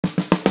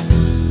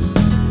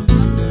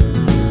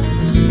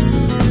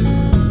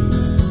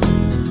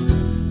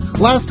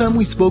Last time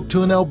we spoke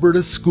to an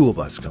Alberta school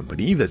bus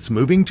company that's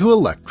moving to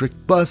electric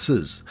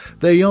buses.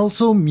 They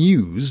also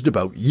mused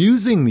about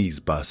using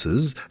these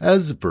buses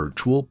as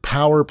virtual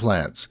power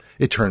plants.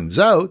 It turns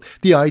out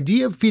the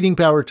idea of feeding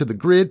power to the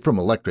grid from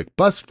electric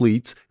bus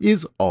fleets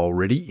is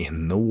already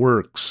in the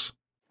works.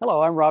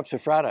 Hello, I'm Rob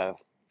Safrata,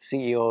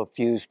 CEO of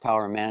Fuse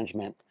Power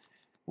Management.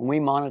 We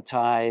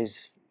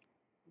monetize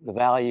the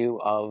value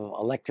of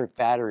electric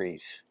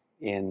batteries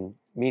in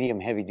medium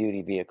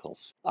heavy-duty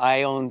vehicles.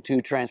 I own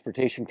two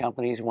transportation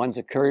companies. One's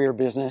a courier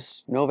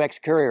business, Novex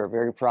Courier,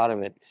 very proud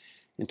of it.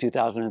 In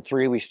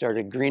 2003, we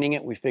started greening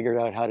it. We figured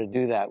out how to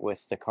do that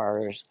with the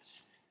cars.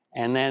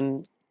 And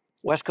then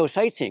West Coast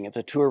Sightseeing, it's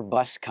a tour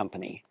bus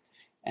company.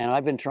 And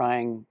I've been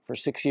trying for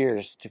 6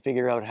 years to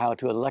figure out how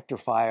to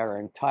electrify our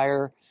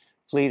entire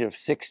fleet of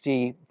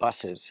 60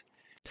 buses.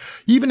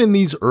 Even in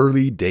these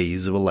early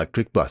days of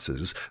electric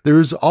buses, there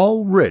is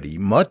already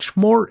much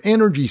more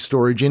energy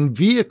storage in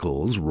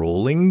vehicles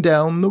rolling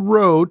down the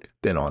road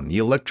than on the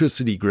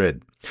electricity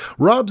grid.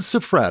 Rob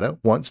Safrata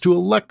wants to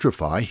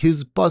electrify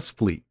his bus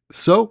fleet,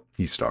 so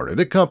he started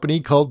a company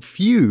called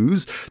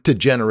Fuse to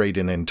generate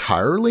an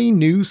entirely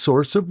new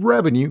source of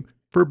revenue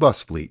for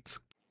bus fleets.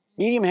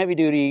 Medium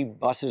heavy-duty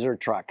buses or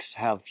trucks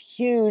have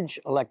huge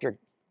electric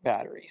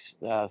batteries,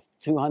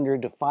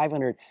 200 to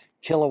 500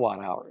 kilowatt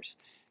hours.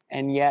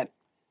 And yet,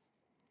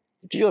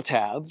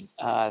 Geotab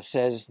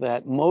says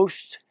that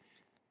most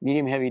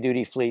medium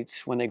heavy-duty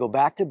fleets, when they go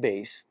back to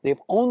base,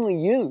 they've only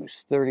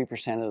used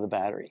 30% of the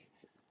battery.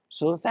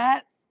 So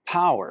that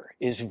power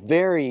is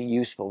very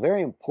useful,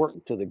 very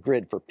important to the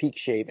grid for peak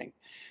shaving,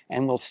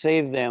 and will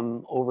save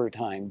them over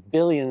time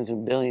billions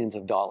and billions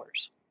of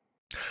dollars.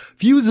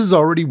 Fuse is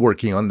already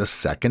working on the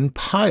second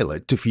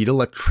pilot to feed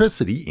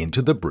electricity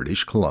into the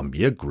British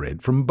Columbia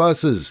grid from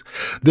buses.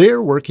 They're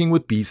working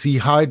with BC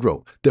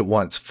Hydro that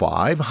wants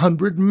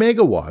 500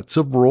 megawatts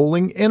of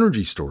rolling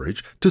energy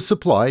storage to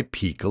supply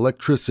peak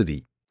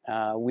electricity.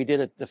 We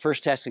did the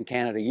first test in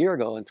Canada a year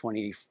ago in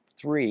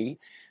 23,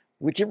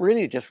 which it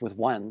really just with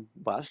one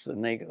bus,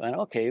 and they went,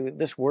 okay,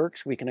 this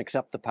works, we can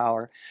accept the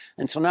power.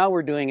 And so now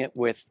we're doing it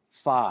with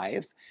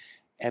 5,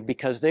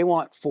 because they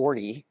want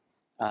 40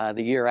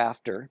 the year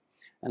after,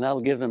 and that'll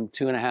give them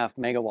 2.5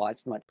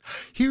 megawatts.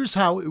 Here's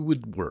how it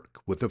would work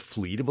with a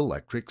fleet of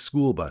electric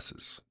school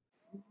buses.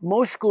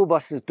 Most school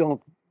buses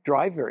don't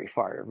drive very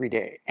far every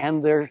day,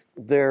 and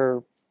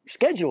their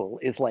schedule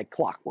is like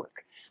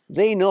clockwork.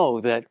 They know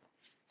that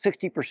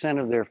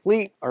 60% of their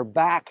fleet are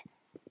back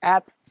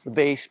at the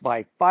base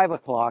by 5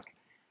 o'clock,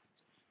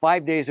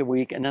 5 days a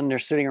week, and then they're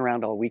sitting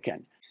around all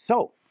weekend.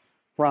 So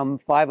from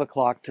 5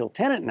 o'clock till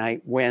 10 at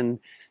night, when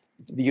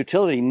the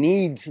utility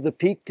needs the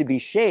peak to be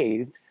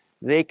shaved,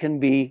 they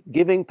can be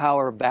giving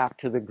power back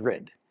to the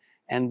grid.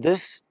 And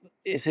this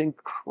is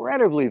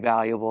incredibly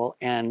valuable.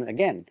 And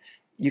again,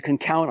 you can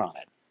count on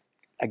it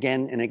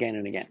again and again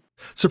and again.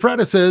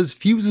 Safrata says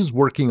Fuse is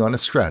working on a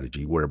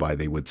strategy whereby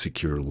they would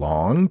secure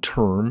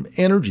long-term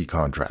energy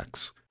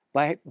contracts.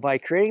 By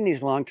creating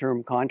these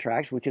long-term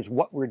contracts, which is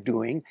what we're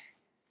doing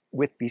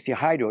with BC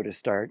Hydro to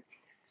start,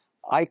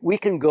 we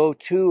can go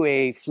to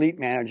a fleet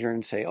manager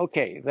and say,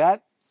 okay,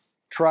 that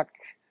truck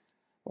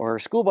or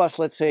school bus,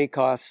 let's say,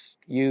 costs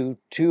you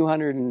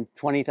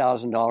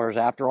 $220,000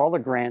 after all the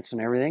grants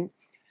and everything.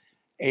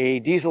 A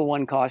diesel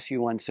one costs you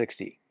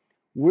 $160,000.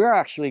 We're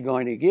actually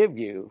going to give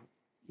you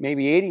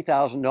maybe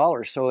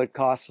 $80,000, so it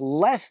costs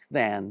less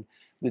than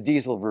the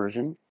diesel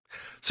version.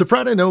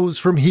 Safrata knows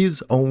from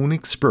his own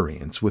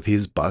experience with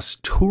his bus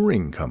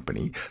touring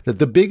company that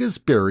the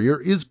biggest barrier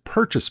is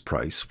purchase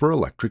price for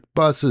electric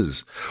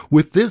buses.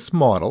 With this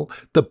model,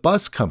 the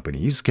bus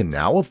companies can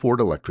now afford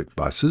electric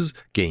buses,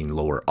 gain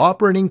lower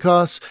operating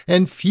costs,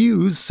 and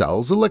Fuse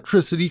sells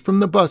electricity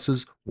from the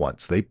buses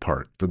once they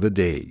park for the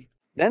day.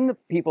 Then the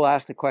people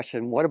ask the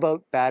question, what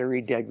about battery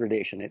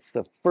degradation? It's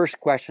the first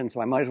question, so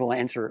I might as well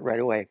answer it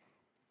right away.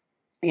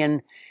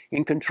 In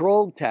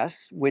controlled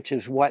tests, which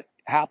is what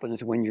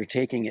happens when you're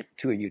taking it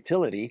to a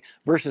utility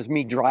versus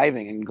me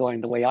driving and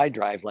going the way I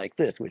drive like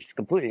this, which is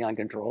completely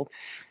uncontrolled,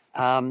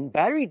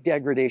 battery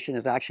degradation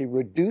is actually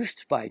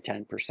reduced by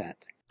 10%.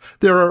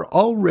 There are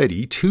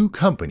already 2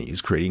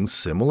 companies creating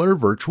similar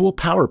virtual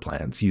power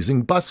plants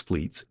using bus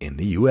fleets in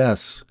the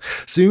U.S.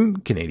 Soon,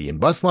 Canadian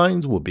bus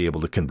lines will be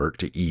able to convert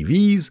to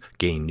EVs,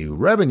 gain new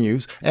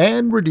revenues,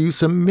 and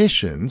reduce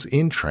emissions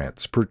in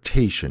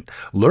transportation.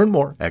 Learn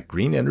more at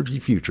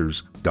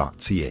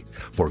GreenEnergyFutures.ca.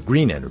 For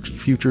Green Energy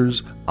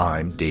Futures,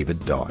 I'm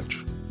David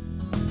Dodge.